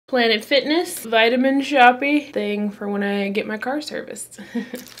Planet Fitness vitamin shoppy thing for when I get my car serviced.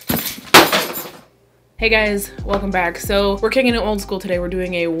 Hey guys, welcome back. So we're kicking it old school today. We're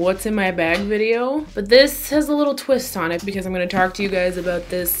doing a what's in my bag video, but this has a little twist on it because I'm going to talk to you guys about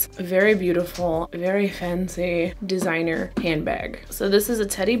this very beautiful, very fancy designer handbag. So this is a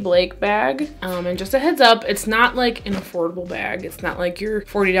Teddy Blake bag, and just a heads up, it's not like an affordable bag. It's not like your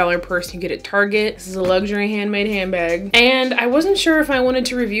 $40 purse you get at Target. This is a luxury handmade handbag, and I wasn't sure if I wanted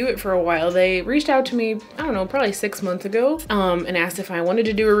to review it for a while. They reached out to me, I don't know, probably 6 months ago, and asked if I wanted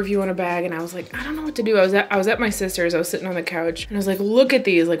to do a review on a bag, and I was like, I don't know what to do. I was at my sister's, I was sitting on the couch, and I was like, look at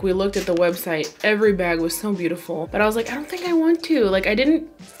these. Like, we looked at the website, every bag was so beautiful, but I was like, I don't think I want to. Like, I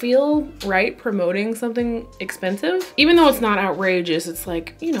didn't feel right promoting something expensive. Even though it's not outrageous, it's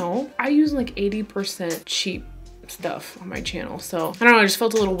like, you know, I use like 80% cheap stuff on my channel, so I don't know, I just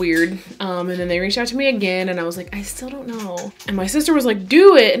felt a little weird. And then they reached out to me again, and I was like, I still don't know. And my sister was like,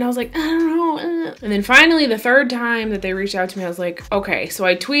 do it, and I was like, I don't know. And then finally, the third time that they reached out to me, I was like, okay. So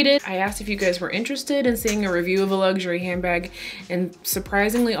I tweeted, I asked if you guys were interested in seeing a review of a luxury handbag, and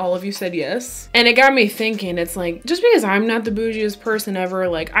surprisingly all of you said yes. And it got me thinking, it's like, just because I'm not the bougiest person ever,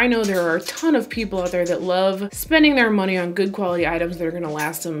 like, I know there are a ton of people out there that love spending their money on good quality items that are gonna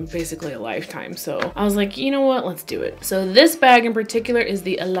last them basically a lifetime. So I was like, you know what, let's do it. So this bag in particular is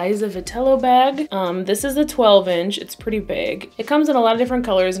the Eliza Vitello bag. This is a 12-inch. It's pretty big. It comes in a lot of different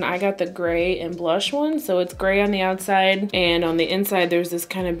colors, and I got the gray and blush one. So it's gray on the outside, and on the inside there's this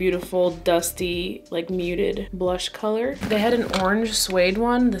kind of beautiful dusty, like muted blush color. They had an orange suede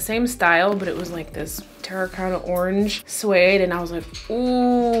one, the same style, but it was like this terracotta orange suede, and I was like,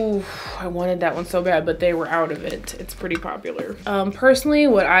 ooh, I wanted that one so bad, but they were out of it. It's pretty popular. Personally,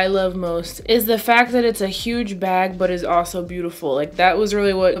 what I love most is the fact that it's a huge bag but is also beautiful. Like, that was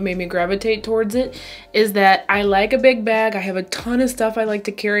really what made me gravitate towards it, is that I like a big bag. I have a ton of stuff I like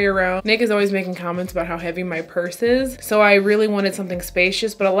to carry around. Nick is always making comments about how heavy my purse is, so I really wanted something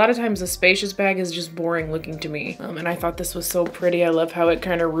spacious, but a lot of times a spacious bag is just boring looking to me. And I thought this was so pretty. I love how it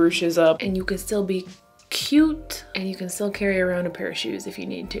kind of ruches up, and you can still be cute, and you can still carry around a pair of shoes if you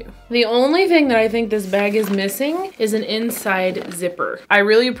need to. The only thing that I think this bag is missing is an inside zipper. I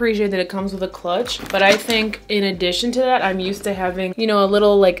really appreciate that it comes with a clutch, but I think in addition to that, I'm used to having, you know, a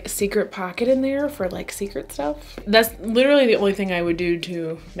little like secret pocket in there for like secret stuff. That's literally the only thing I would do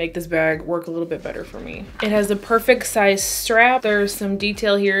to make this bag work a little bit better for me. It has the perfect size strap. There's some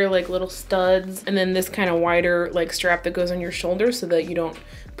detail here, like little studs, and then this kind of wider like strap that goes on your shoulder so that you don't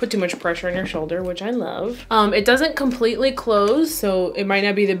put too much pressure on your shoulder, which I love. It doesn't completely close, so it might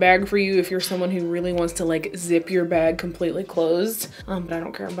not be the bag for you if you're someone who really wants to like zip your bag completely closed, but I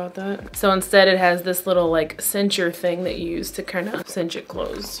don't care about that. So instead it has this little like cincher thing that you use to kind of cinch it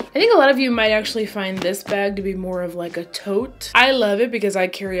closed. I think a lot of you might actually find this bag to be more of like a tote. I love it because I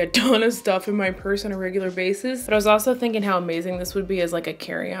carry a ton of stuff in my purse on a regular basis, but I was also thinking how amazing this would be as like a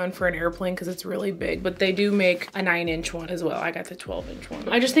carry-on for an airplane because it's really big, but they do make a 9-inch one as well. I got the 12-inch one.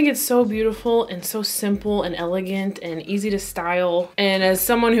 I just think it's so beautiful and so simple and elegant and easy to style. And as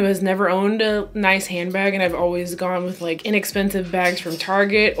someone who has never owned a nice handbag, and I've always gone with like inexpensive bags from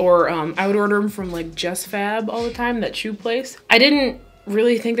Target, or I would order them from like Just Fab all the time, that shoe place, I didn't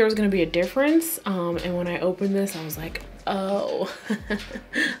really think there was going to be a difference. And when I opened this, I was like, oh,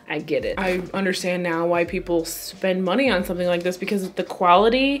 I get it. I understand now why people spend money on something like this, because the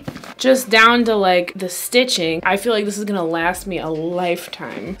quality, just down to like the stitching, I feel like this is gonna last me a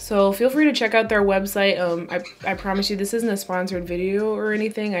lifetime. So feel free to check out their website. I promise you this isn't a sponsored video or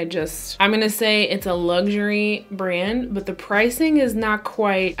anything. I'm gonna say it's a luxury brand, but the pricing is not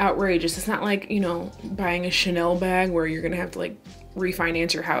quite outrageous. It's not like, you know, buying a Chanel bag where you're gonna have to like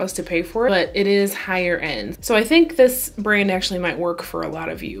refinance your house to pay for it, but it is higher end. So I think this brand actually might work for a lot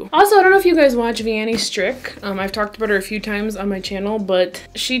of you. Also, I don't know if you guys watch Vianney Strick. I've talked about her a few times on my channel, but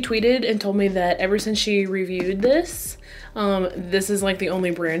she tweeted and told me that ever since she reviewed this, this is like the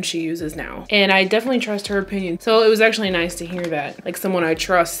only brand she uses now. And I definitely trust her opinion. So it was actually nice to hear that, like someone I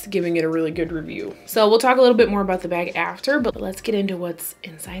trust giving it a really good review. So we'll talk a little bit more about the bag after, but let's get into what's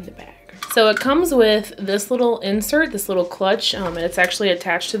inside the bag. So it comes with this little insert, this little clutch, and it's actually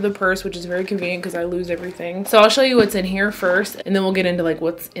attached to the purse, which is very convenient because I lose everything. So I'll show you what's in here first, and then we'll get into like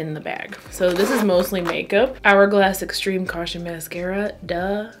what's in the bag. So this is mostly makeup. Hourglass Extreme Caution Mascara,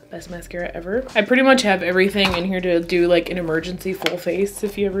 duh, best mascara ever. I pretty much have everything in here to do like an emergency full face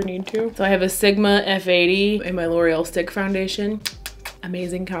if you ever need to. So I have a Sigma F80 and my L'Oreal Stick Foundation.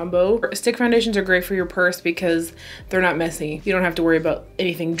 Amazing combo. Stick foundations are great for your purse because they're not messy. You don't have to worry about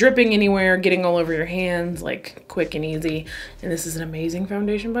anything dripping anywhere, getting all over your hands, like quick and easy. And this is an amazing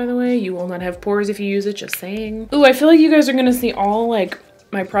foundation, by the way. You will not have pores if you use it, just saying. Ooh, I feel like you guys are gonna see all like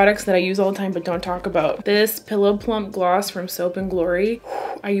my products that I use all the time but don't talk about. This Pillow Plump Gloss from Soap and Glory.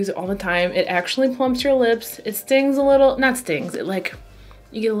 I use it all the time. It actually plumps your lips. It stings a little, not stings, it like,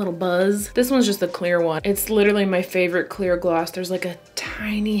 you get a little buzz. This one's just a clear one. It's literally my favorite clear gloss. There's like a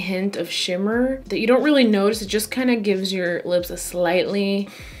tiny hint of shimmer that you don't really notice. It just kind of gives your lips a slightly,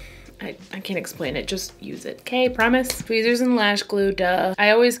 I can't explain it, just use it. Okay, promise. Tweezers and lash glue, duh.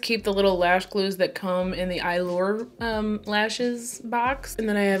 I always keep the little lash glues that come in the Allure lashes box. And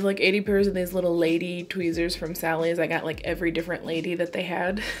then I have like 80 pairs of these little lady tweezers from Sally's. I got like every different lady that they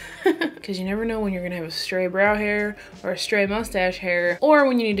had. Because you never know when you're gonna have a stray brow hair or a stray mustache hair, or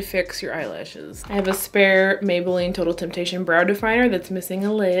when you need to fix your eyelashes. I have a spare Maybelline Total Temptation brow definer that's missing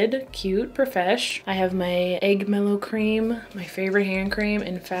a lid. Cute, profesh. I have my Egg Mellow Cream, my favorite hand cream.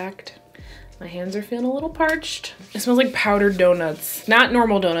 In fact, my hands are feeling a little parched. It smells like powdered donuts. Not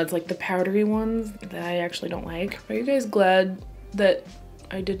normal donuts, like the powdery ones that I actually don't like. Are you guys glad that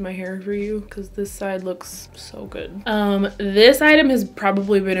I did my hair for you? Because this side looks so good. This item has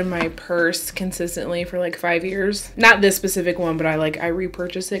probably been in my purse consistently for like 5 years. Not this specific one, but I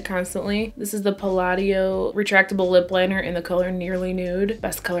repurchase it constantly. This is the Palladio retractable lip liner in the color Nearly Nude.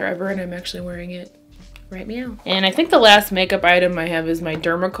 Best color ever, and I'm actually wearing it right meow. And I think the last makeup item I have is my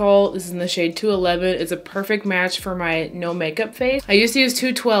Dermacol. This is in the shade 211. It's a perfect match for my no makeup face. I used to use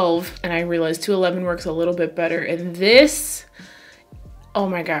 212 and I realized 211 works a little bit better. And this, oh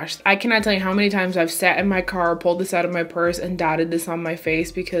my gosh, I cannot tell you how many times I've sat in my car, pulled this out of my purse and dotted this on my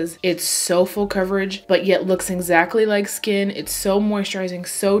face because it's so full coverage, but yet looks exactly like skin. It's so moisturizing,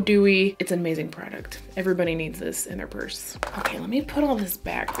 so dewy. It's an amazing product. Everybody needs this in their purse. Okay, let me put all this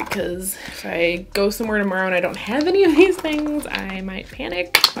back because if I go somewhere tomorrow and I don't have any of these things, I might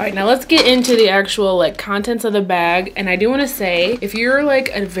panic. All right, now let's get into the actual like contents of the bag. And I do want to say, if you're like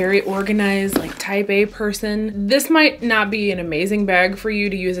a very organized, like type A person, this might not be an amazing bag for you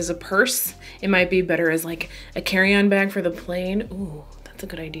to use as a purse. It might be better as like a carry-on bag for the plane. Ooh, that's a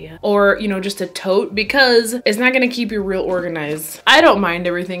good idea. Or, you know, just a tote, because it's not gonna keep you real organized. I don't mind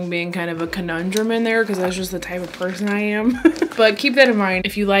everything being kind of a conundrum in there because that's just the type of person I am. But keep that in mind.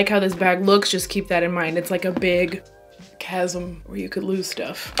 If you like how this bag looks, just keep that in mind. It's like a big chasm where you could lose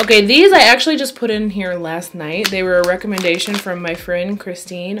stuff. Okay, these I actually just put in here last night. They were a recommendation from my friend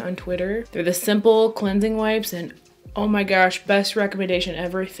Christine on Twitter. They're the Simple Cleansing Wipes, and oh my gosh, best recommendation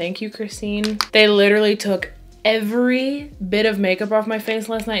ever. Thank you, Christine. They literally took every bit of makeup off my face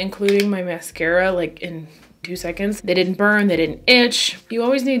last night, including my mascara, like in 2 seconds. They didn't burn, they didn't itch. You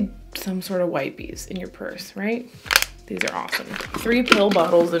always need some sort of wipies in your purse, right? These are awesome. 3 pill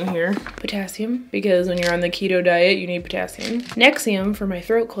bottles in here. Potassium, because when you're on the keto diet, you need potassium. Nexium for my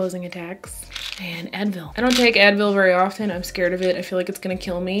throat closing attacks. And Advil. I don't take Advil very often. I'm scared of it. I feel like it's gonna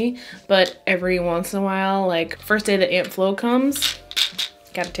kill me. But every once in a while, like first day that Aunt Flo comes,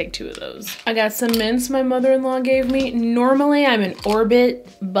 gotta take 2 of those. I got some mints my mother-in-law gave me. Normally I'm an Orbit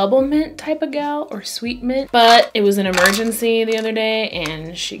bubble mint type of gal, or sweet mint, but it was an emergency the other day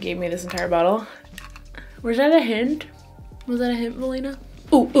and she gave me this entire bottle. Was that a hint? Was that a hint, Melina?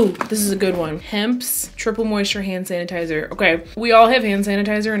 Ooh, this is a good one. Hemp's Triple Moisture Hand Sanitizer. Okay, we all have hand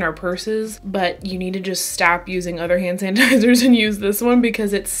sanitizer in our purses, but you need to just stop using other hand sanitizers and use this one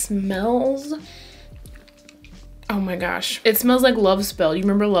because it smells, oh my gosh. It smells like Love Spell. You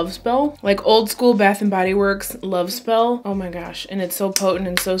remember Love Spell? Like old school Bath & Body Works Love Spell. Oh my gosh. And it's so potent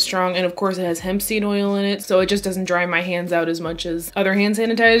and so strong. And of course it has hemp seed oil in it, so it just doesn't dry my hands out as much as other hand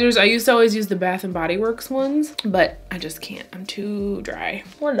sanitizers. I used to always use the Bath & Body Works ones, but I just can't. I'm too dry.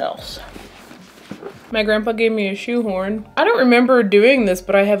 What else? My grandpa gave me a shoehorn. I don't remember doing this,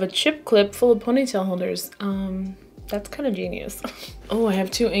 but I have a chip clip full of ponytail holders. That's kind of genius. Oh, I have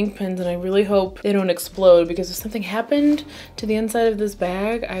 2 ink pens and I really hope they don't explode because if something happened to the inside of this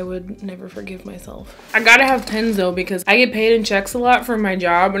bag, I would never forgive myself. I gotta have pens though because I get paid in checks a lot for my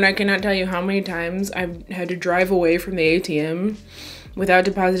job and I cannot tell you how many times I've had to drive away from the ATM without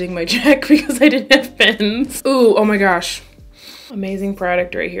depositing my check because I didn't have pens. Ooh, oh my gosh. Amazing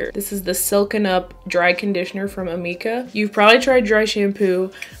product right here. This is the Silken Up Dry Conditioner from Amika. You've probably tried dry shampoo,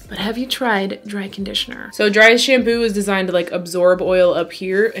 but have you tried dry conditioner? So dry shampoo is designed to like absorb oil up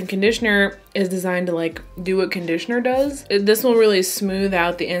here, and conditioner is designed to like do what conditioner does. This will really smooth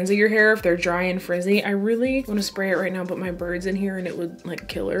out the ends of your hair if they're dry and frizzy. I really want to spray it right now, but my bird's in here and it would like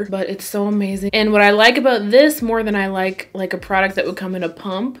kill her. But it's so amazing. And what I like about this more than I like a product that would come in a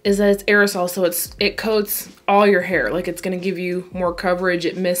pump is that it's aerosol, so it coats all your hair. Like it's gonna give you more coverage.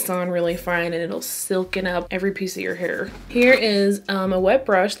 It mists on really fine and it'll silken up every piece of your hair. Here is a wet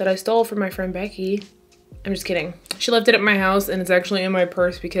brush that I stole from my friend Becky. I'm just kidding. She left it at my house and it's actually in my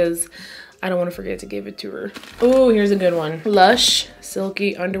purse because I don't want to forget to give it to her. Oh, here's a good one. Lush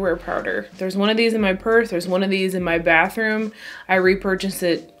Silky Underwear Powder. There's one of these in my purse. There's one of these in my bathroom. I repurchase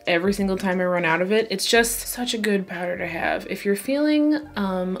it every single time I run out of it. It's just such a good powder to have. If you're feeling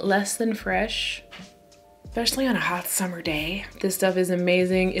less than fresh, especially on a hot summer day, this stuff is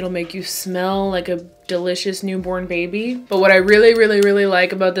amazing. It'll make you smell like a delicious newborn baby. But what I really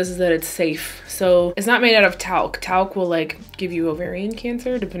like about this is that it's safe. So it's not made out of talc. Talc will like give you ovarian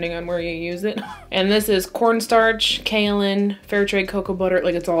cancer depending on where you use it. And this is cornstarch, kaolin, fair trade cocoa butter.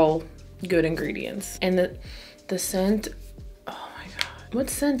 Like, it's all good ingredients. And the scent, what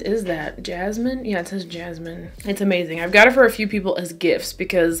scent is that? Jasmine? Yeah, it says jasmine. It's amazing. I've got it for a few people as gifts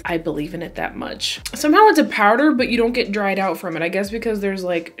because I believe in it that much. Somehow it's a powder, but you don't get dried out from it. I guess because there's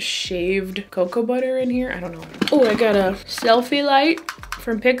like shaved cocoa butter in here. I don't know. Oh, I got a selfie light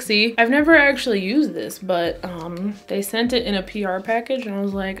from Pixie. I've never actually used this, but they sent it in a PR package and I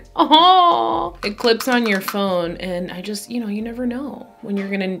was like, oh, it clips on your phone. And I just, you know, you never know when you're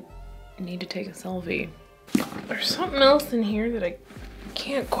gonna need to take a selfie. There's something else in here that I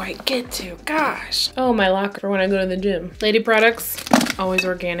can't quite get to. Gosh. Oh, my locker for when I go to the gym. Lady products, always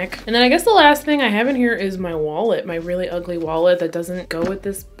organic. And then I guess the last thing I have in here is my wallet, my really ugly wallet that doesn't go with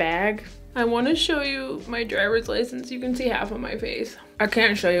this bag. I want to show you my driver's license. You can see half of my face. I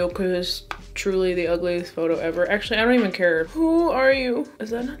can't show you because it's truly the ugliest photo ever. Actually, I don't even care. Who are you?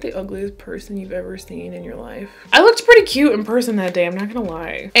 Is that not the ugliest person you've ever seen in your life? I looked pretty cute in person that day, I'm not gonna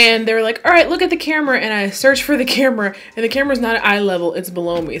lie. And they were like, all right, look at the camera. And I searched for the camera and the camera's not at eye level, it's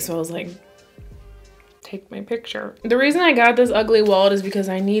below me. So I was like, take my picture. The reason I got this ugly wallet is because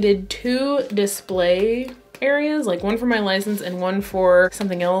I needed 2 display areas, like one for my license and one for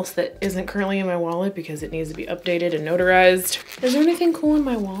something else that isn't currently in my wallet because it needs to be updated and notarized. Is there anything cool in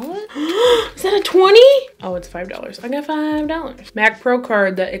my wallet? Is that a 20? Oh, it's $5. I got $5. Mac Pro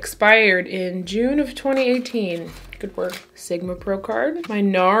card that expired in June of 2018. Good work. Sigma Pro card. My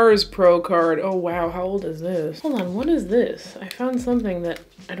NARS Pro card. Oh wow, how old is this? Hold on, what is this? I found something that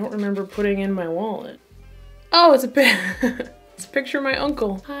I don't remember putting in my wallet. Oh, it's a pen. Picture of my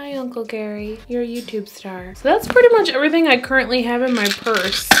uncle. Hi, Uncle Gary. You're a YouTube star. So that's pretty much everything I currently have in my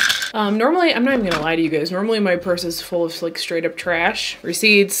purse. Normally, I'm not even gonna lie to you guys, normally my purse is full of like straight up trash.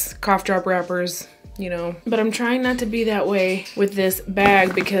 Receipts, cough drop wrappers, you know. But I'm trying not to be that way with this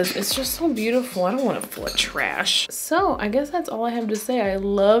bag because it's just so beautiful. I don't want it full of trash. So I guess that's all I have to say. I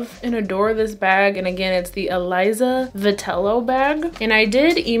love and adore this bag. And again, it's the Eliza Vitello bag. And I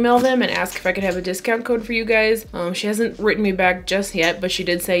did email them and ask if I could have a discount code for you guys. She hasn't written me back just yet, but she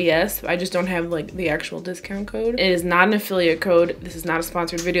did say yes. I just don't have like the actual discount code. It is not an affiliate code. This is not a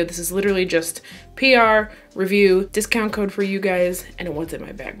sponsored video. This is literally just PR, review, discount code for you guys, and a what's in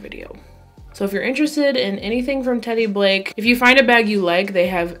my bag video. So if you're interested in anything from Teddy Blake, if you find a bag you like, they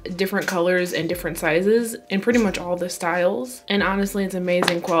have different colors and different sizes and pretty much all the styles. And honestly, it's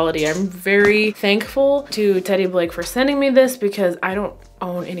amazing quality. I'm very thankful to Teddy Blake for sending me this because I don't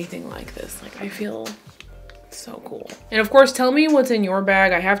own anything like this. Like, I feel so cool. And of course, tell me what's in your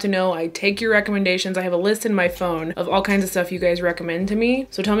bag. I have to know. I take your recommendations. I have a list in my phone of all kinds of stuff you guys recommend to me.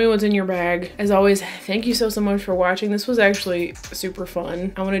 So tell me what's in your bag. As always, thank you so much for watching. This was actually super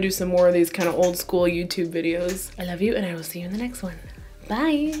fun. I want to do some more of these kind of old school YouTube videos. I love you and I will see you in the next one.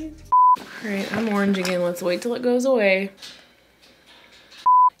 Bye. All right, I'm orange again. Let's wait till it goes away.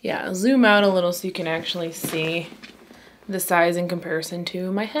 Yeah, zoom out a little so you can actually see the size in comparison to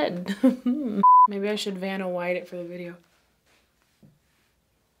my head. Maybe I should Vanna White it for the video.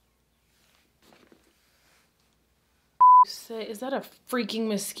 Say, is that a freaking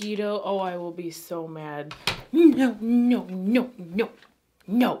mosquito? Oh, I will be so mad. No, no, no, no,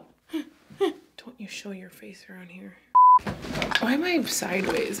 no. Don't you show your face around here. Why am I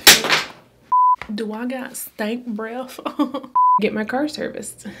sideways? Do I got stank breath? Get my car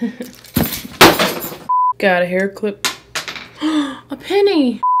serviced. Got a hair clip. A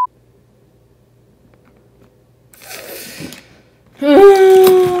penny.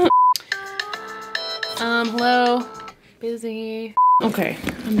 Hello? Busy. Okay,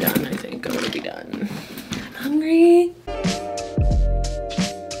 I'm done, I think. I'm gonna be done. I'm hungry.